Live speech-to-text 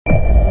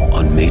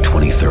on May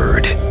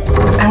 23rd.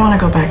 I want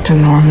to go back to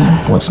normal.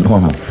 What's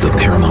normal? The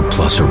Paramount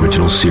Plus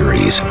original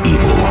series,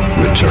 Evil,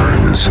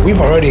 returns.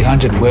 We've already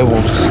hunted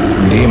werewolves,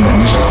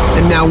 demons.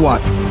 And now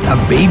what? A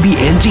baby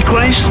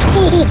Antichrist?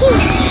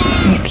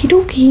 Okie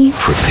dokie.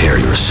 Prepare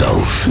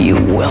yourself. You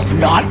will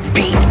not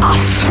beat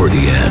us. For the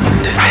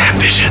end. I have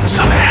visions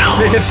of hell.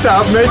 Make it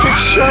stop, make it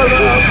shut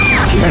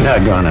up. You're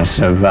not gonna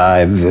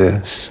survive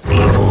this.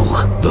 Evil,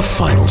 the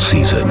final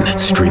season.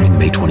 Streaming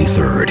May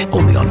 23rd,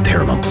 only on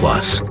Paramount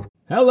Plus.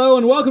 Hello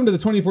and welcome to the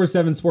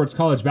 247 Sports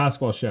College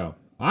Basketball Show.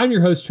 I'm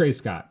your host, Trey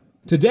Scott.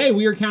 Today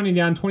we are counting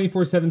down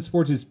 247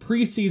 Sports'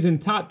 preseason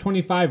top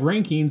 25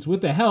 rankings with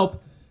the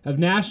help of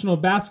national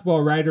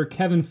basketball writer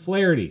Kevin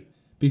Flaherty.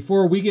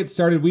 Before we get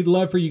started, we'd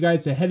love for you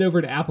guys to head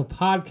over to Apple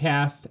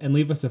Podcast and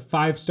leave us a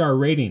 5-star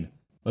rating.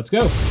 Let's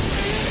go.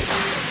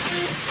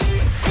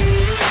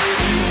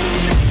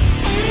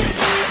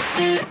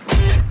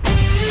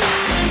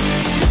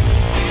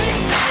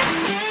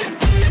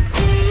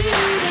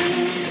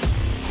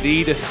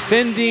 The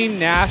defending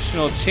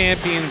national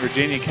champion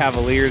Virginia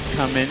Cavaliers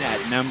come in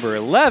at number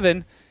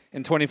 11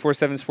 in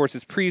 247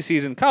 Sports'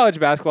 preseason college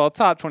basketball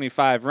top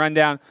 25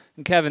 rundown.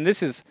 And Kevin,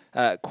 this is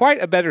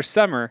quite a better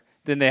summer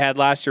than they had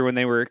last year when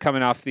they were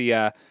coming off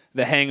the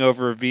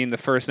hangover of being the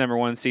first number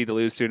 1 seed to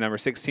lose to a number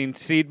 16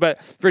 seed. But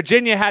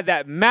Virginia had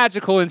that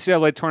magical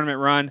NCAA tournament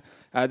run.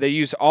 They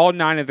used all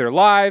 9 of their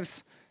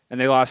lives, and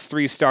they lost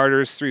 3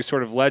 starters, 3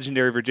 sort of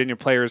legendary Virginia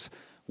players.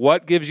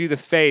 What gives you the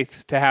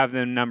faith to have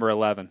them number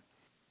 11?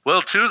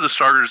 Well, 2 of the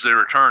starters they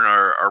return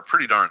are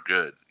pretty darn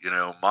good. You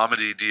know,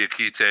 Mamadi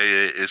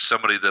Diakite is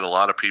somebody that a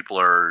lot of people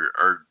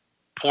are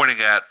pointing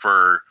at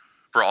for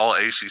all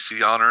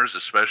ACC honors,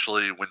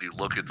 especially when you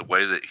look at the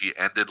way that he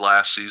ended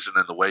last season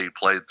and the way he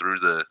played through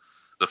the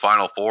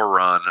Final Four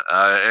run.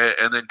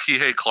 And then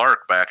Kihei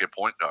Clark back at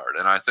point guard.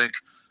 And I think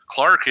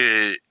Clark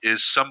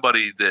is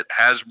somebody that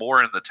has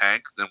more in the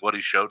tank than what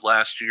he showed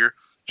last year.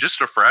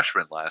 Just a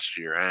freshman last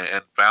year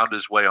and found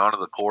his way onto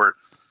the court.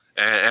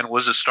 And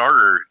was a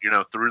starter,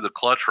 through the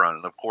clutch run.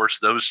 And, of course,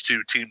 those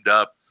 2 teamed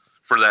up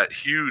for that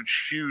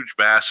huge, huge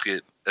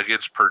basket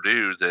against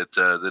Purdue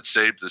that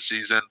saved the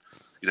season.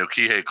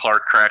 Kihei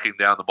Clark cracking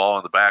down the ball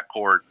in the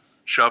backcourt,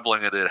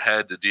 shoveling it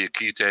ahead to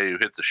Diakite, who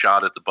hit the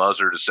shot at the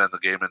buzzer to send the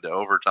game into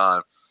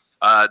overtime.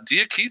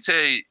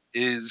 Diakite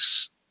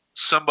is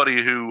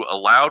somebody who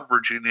allowed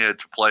Virginia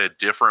to play a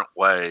different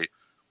way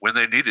when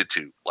they needed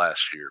to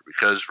last year,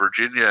 because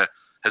Virginia –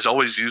 has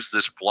always used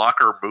this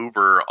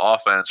blocker-mover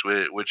offense,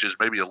 which is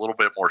maybe a little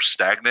bit more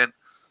stagnant.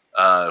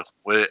 And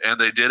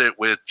they did it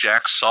with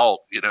Jack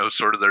Salt,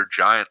 sort of their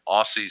giant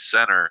Aussie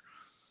center,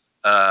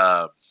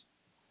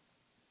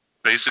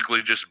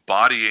 basically just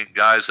bodying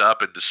guys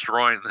up and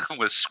destroying them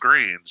with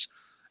screens.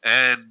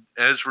 And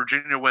as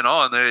Virginia went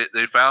on,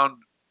 they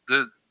found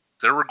that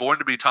there were going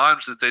to be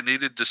times that they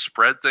needed to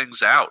spread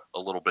things out a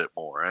little bit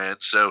more. And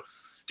so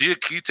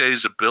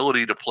Diakite's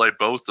ability to play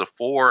both the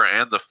 4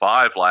 and the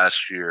 5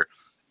 last year,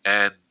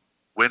 and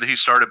when he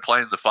started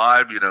playing the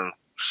 5,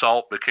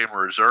 Salt became a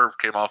reserve,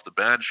 came off the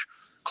bench.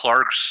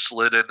 Clark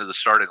slid into the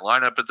starting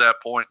lineup at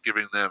that point,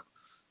 giving them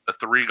a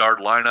 3-guard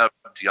lineup.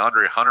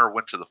 DeAndre Hunter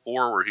went to the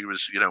 4 where he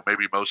was,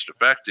 maybe most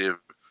effective.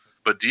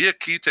 But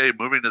Diakite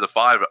moving to the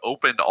 5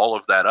 opened all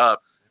of that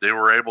up. They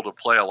were able to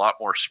play a lot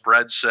more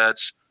spread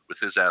sets with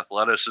his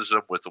athleticism,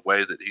 with the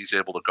way that he's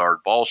able to guard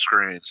ball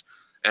screens.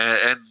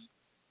 And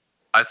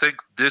I think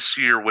this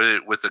year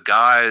with the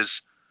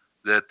guys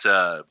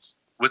that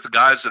with the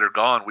guys that are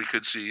gone, we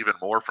could see even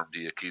more from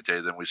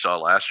Diakite than we saw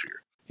last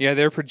year. Yeah,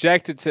 they're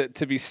projected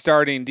to be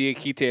starting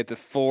Diakite at the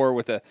 4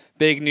 with a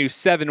big new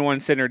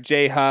 7-1 center,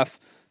 Jay Huff,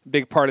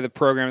 big part of the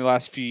program the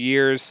last few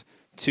years,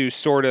 to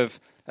sort of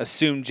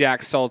assume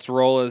Jack Salt's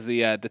role as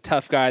the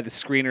tough guy, the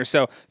screener.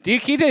 So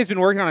Diakite has been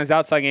working on his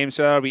outside game,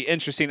 so that'll be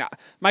interesting.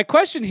 My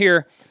question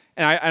here,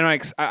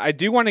 and I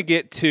do want to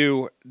get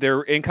to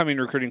their incoming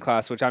recruiting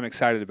class, which I'm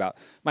excited about.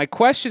 My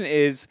question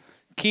is,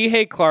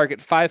 Kihei Clark at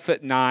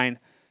 5'9",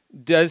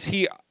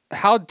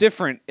 how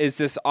different is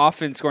this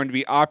offense going to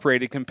be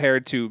operated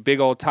compared to big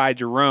old Ty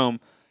Jerome,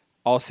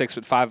 all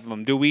 6'5" of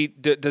them?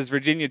 Does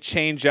Virginia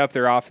change up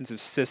their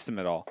offensive system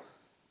at all?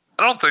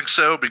 I don't think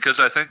so, because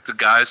I think the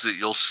guys that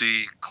you'll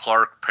see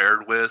Clark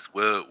paired with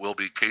will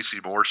be Casey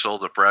Morsell,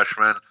 the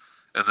freshman,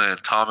 and then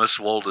Thomas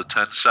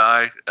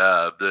Wolde-Tensai,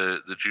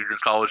 the junior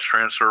college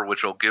transfer,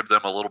 which will give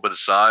them a little bit of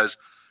size.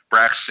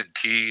 Braxton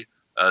Key,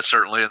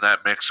 certainly in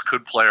that mix,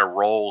 could play a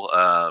role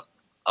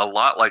a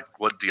lot like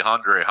what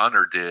DeAndre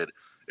Hunter did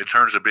in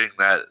terms of being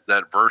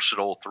that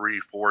versatile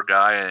 3-4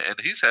 guy, and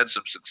he's had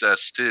some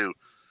success too.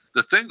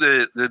 The thing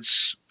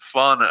that's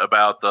fun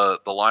about the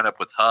lineup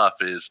with Huff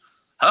is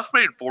Huff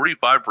made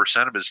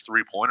 45% of his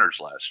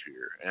three-pointers last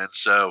year, and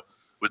so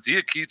with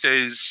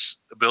Diakite's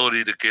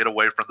ability to get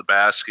away from the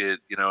basket,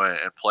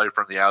 and play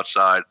from the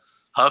outside,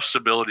 Huff's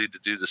ability to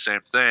do the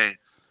same thing,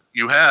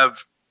 you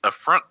have a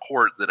front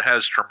court that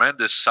has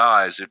tremendous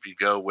size if you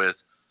go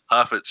with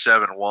Huff at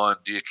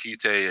 7'1",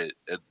 Diakite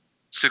at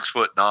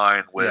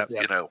 6'9" with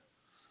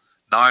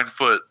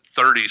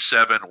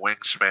 9'37"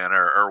 wingspan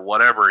or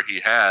whatever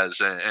he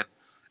has, and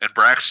and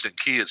Braxton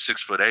Key at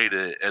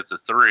 6'8" at the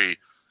 3.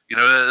 You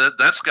know,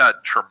 that's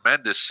got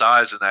tremendous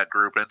size in that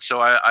group. And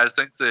so I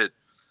think that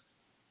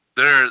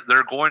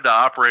they're going to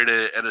operate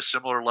at a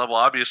similar level.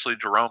 Obviously,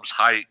 Jerome's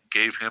height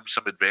gave him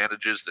some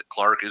advantages that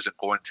Clark isn't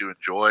going to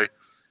enjoy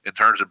in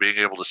terms of being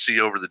able to see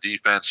over the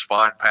defense,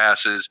 find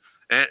passes,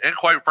 and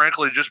quite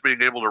frankly, just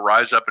being able to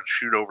rise up and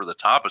shoot over the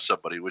top of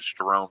somebody, which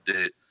Jerome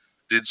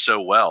did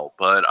so well.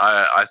 But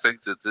I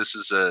think that this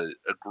is a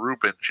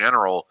group in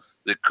general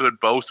that could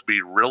both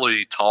be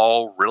really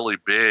tall, really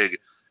big,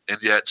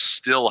 and yet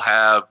still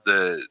have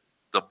the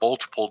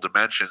multiple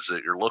dimensions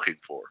that you're looking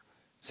for.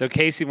 So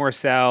Casey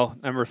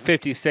Morsell, number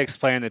 56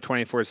 player in the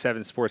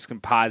 247 Sports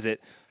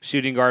Composite,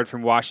 shooting guard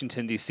from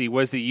Washington, D.C.,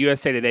 was the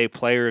USA Today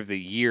Player of the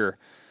Year.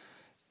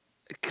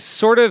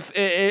 Sort of,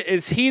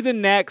 is he the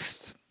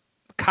next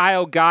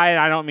Kyle Guy? And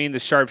I don't mean the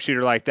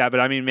sharpshooter like that, but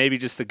I mean maybe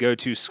just the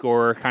go-to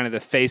scorer, kind of the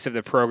face of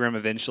the program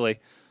eventually.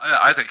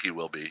 I think he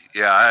will be.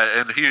 Yeah,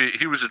 and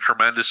he was a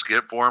tremendous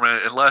get for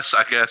him, unless,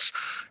 I guess,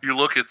 you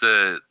look at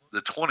the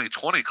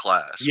 2020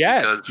 class.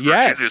 Yes, because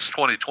Virginia's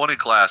 2020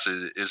 class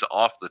is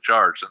off the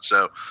charts. And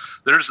so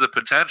there's the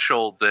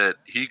potential that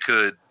he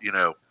could,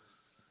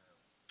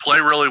 play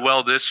really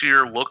well this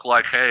year, look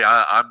like, hey,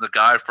 I'm the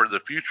guy for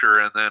the future.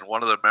 And then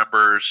one of the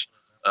members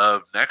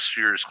of next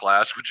year's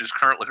class, which is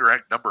currently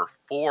ranked number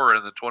 4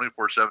 in the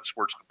 247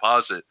 Sports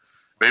Composite,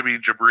 maybe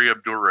Jabri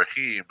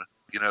Abdur-Rahim,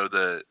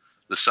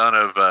 the son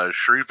of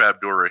Sharif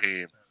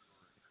Abdur-Rahim,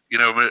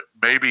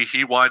 maybe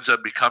he winds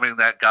up becoming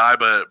that guy,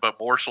 but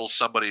Morsell's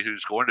somebody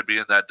who's going to be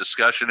in that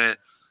discussion.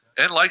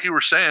 And like you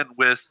were saying,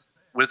 with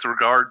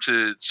regard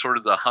to sort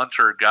of the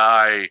Hunter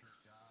Guy,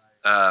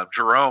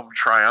 Jerome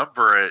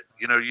triumvirate,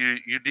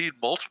 you need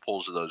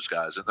multiples of those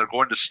guys, and they're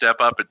going to step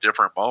up at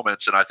different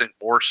moments. And I think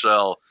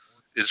Morsell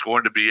is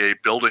going to be a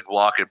building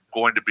block and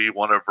going to be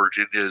one of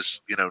Virginia's,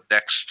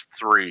 next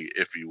 3,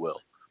 if you will.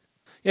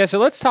 Yeah, so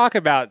let's talk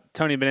about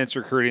Tony Bennett's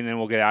recruiting, and then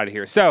we'll get out of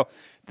here. So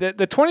the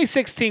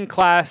 2016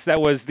 class that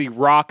was the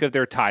rock of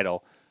their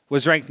title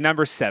was ranked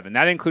number 7.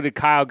 That included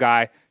Kyle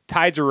Guy,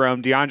 Ty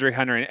Jerome, DeAndre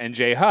Hunter, and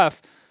Jay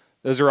Huff.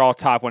 Those are all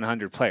top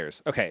 100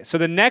 players. Okay, so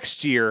the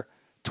next year,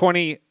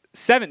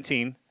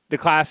 2017, the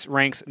class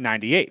ranks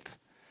 98th.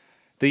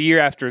 The year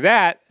after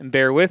that, and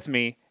bear with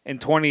me, in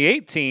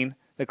 2018,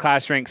 the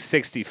class ranks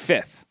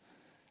 65th.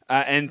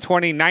 In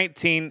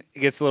 2019, it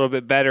gets a little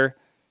bit better,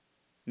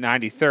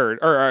 93rd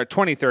or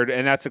 23rd,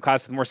 and that's the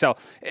class with Morsell.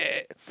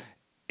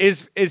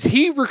 Is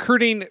he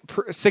recruiting?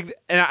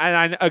 And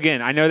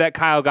I know that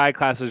Kyle Guy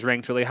class was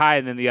ranked really high,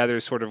 and then the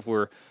others sort of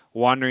were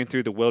wandering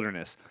through the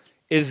wilderness.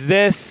 Is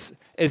this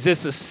a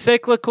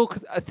cyclical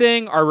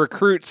thing? Are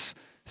recruits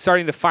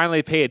starting to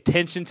finally pay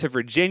attention to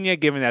Virginia,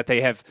 given that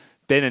they have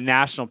been a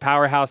national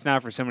powerhouse now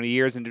for so many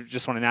years and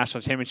just won a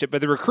national championship?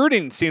 But the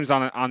recruiting seems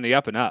on the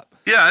up and up.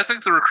 Yeah, I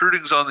think the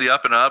recruiting's on the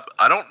up and up.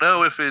 I don't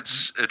know if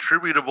it's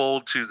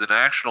attributable to the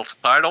national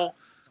title,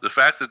 the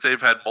fact that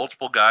they've had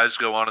multiple guys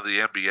go on to the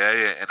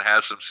NBA and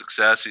have some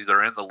success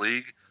either in the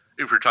league,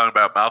 if you're talking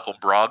about Malcolm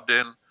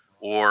Brogdon,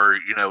 or,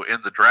 in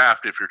the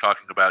draft, if you're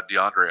talking about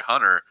DeAndre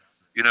Hunter.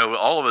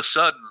 All of a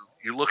sudden,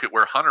 you look at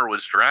where Hunter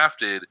was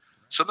drafted,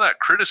 some of that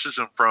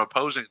criticism from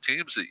opposing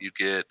teams that you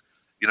get,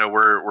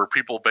 where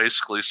people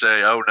basically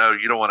say, oh, no,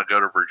 you don't want to go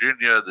to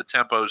Virginia. The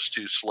tempo's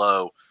too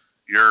slow.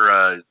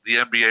 The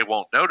NBA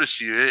won't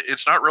notice you.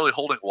 It's not really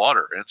holding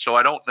water. And so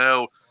I don't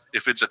know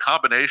if it's a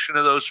combination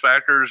of those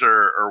factors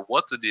or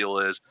what the deal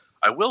is.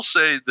 I will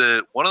say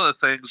that one of the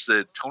things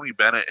that Tony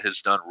Bennett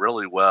has done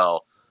really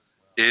well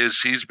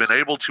is he's been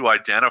able to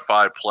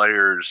identify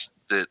players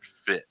that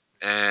fit.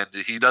 And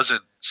he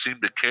doesn't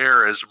seem to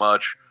care as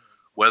much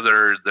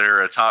whether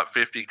they're a top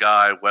 50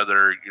 guy,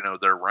 whether,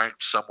 they're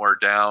ranked somewhere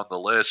down the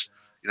list.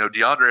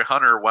 DeAndre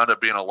Hunter wound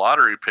up being a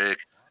lottery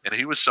pick, and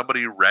he was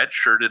somebody who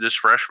redshirted his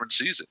freshman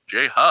season.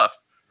 Jay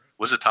Huff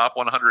was a top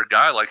 100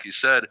 guy, like you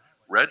said,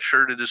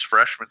 redshirted his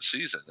freshman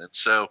season. And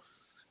so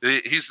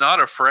he's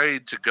not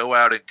afraid to go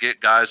out and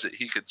get guys that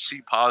he can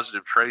see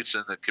positive traits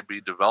in that can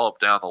be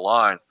developed down the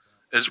line,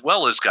 as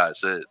well as guys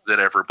that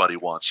everybody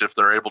wants if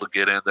they're able to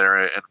get in there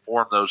and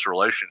form those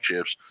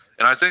relationships.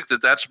 And I think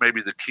that that's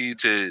maybe the key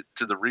to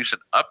the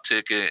recent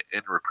uptick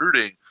in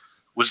recruiting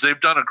was they've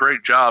done a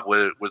great job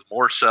with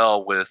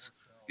Morsell, with,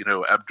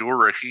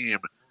 Abdur-Rahim,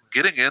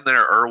 getting in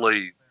there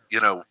early,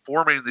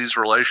 forming these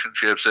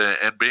relationships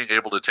and being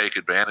able to take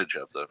advantage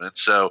of them. And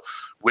so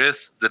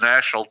with the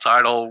national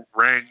title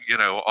ring,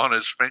 on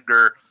his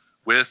finger,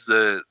 with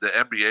the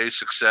NBA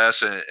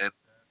success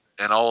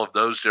and all of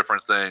those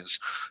different things,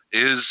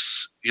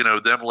 is,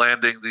 them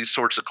landing these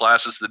sorts of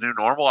classes the new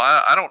normal?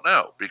 I don't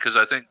know, because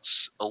I think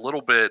a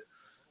little bit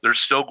they're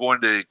still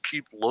going to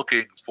keep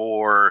looking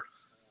for,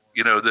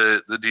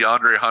 the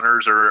DeAndre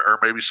Hunters or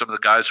maybe some of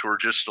the guys who are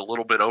just a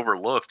little bit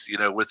overlooked.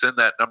 Within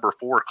that number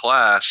 4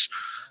 class,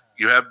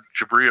 you have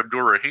Jabri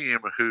Abdur-Rahim,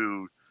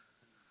 who,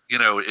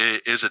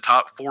 is a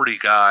top 40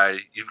 guy.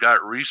 You've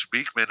got Reese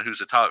Beekman,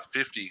 who's a top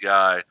 50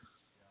 guy,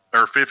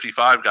 or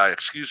 55 guy,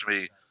 excuse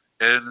me.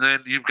 And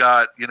then you've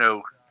got,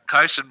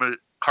 Carson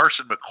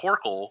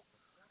McCorkle,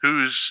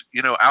 who's,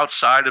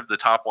 outside of the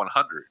top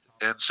 100.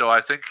 And so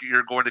I think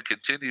you're going to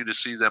continue to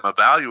see them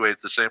evaluate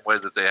the same way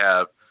that they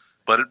have.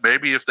 But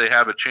maybe if they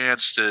have a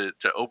chance to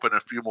open a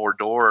few more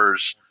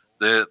doors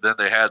than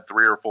they had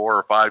 3 or 4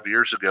 or 5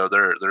 years ago,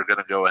 they're going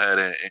to go ahead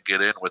and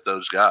get in with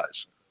those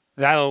guys.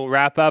 That'll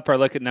wrap up our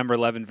look at number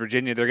 11,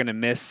 Virginia. They're going to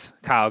miss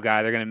Kyle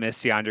Guy. They're going to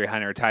miss DeAndre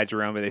Hunter, Ty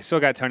Jerome, but they still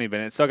got Tony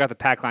Bennett, still got the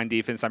pack line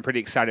defense. I'm pretty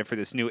excited for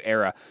this new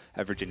era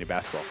of Virginia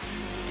basketball.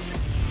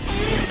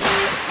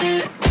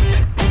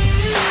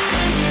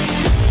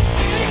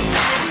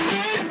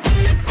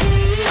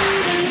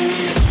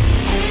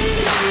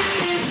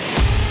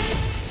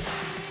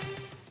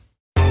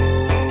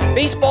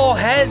 Baseball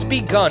has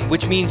begun,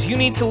 which means you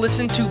need to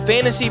listen to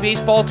Fantasy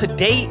Baseball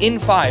Today in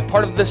 5,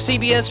 part of the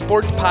CBS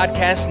Sports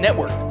Podcast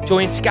Network.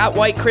 Join Scott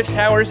White, Chris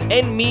Towers,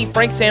 and me,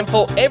 Frank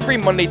Samfel, every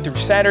Monday through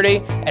Saturday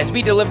as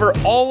we deliver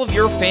all of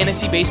your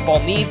fantasy baseball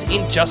needs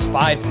in just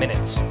 5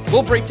 minutes.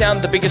 We'll break down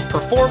the biggest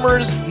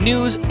performers,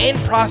 news, and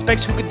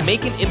prospects who could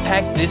make an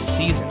impact this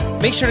season.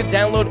 Make sure to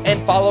download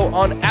and follow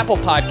on Apple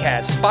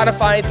Podcasts,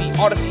 Spotify, the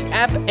Odyssey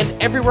app, and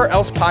everywhere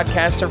else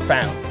podcasts are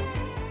found.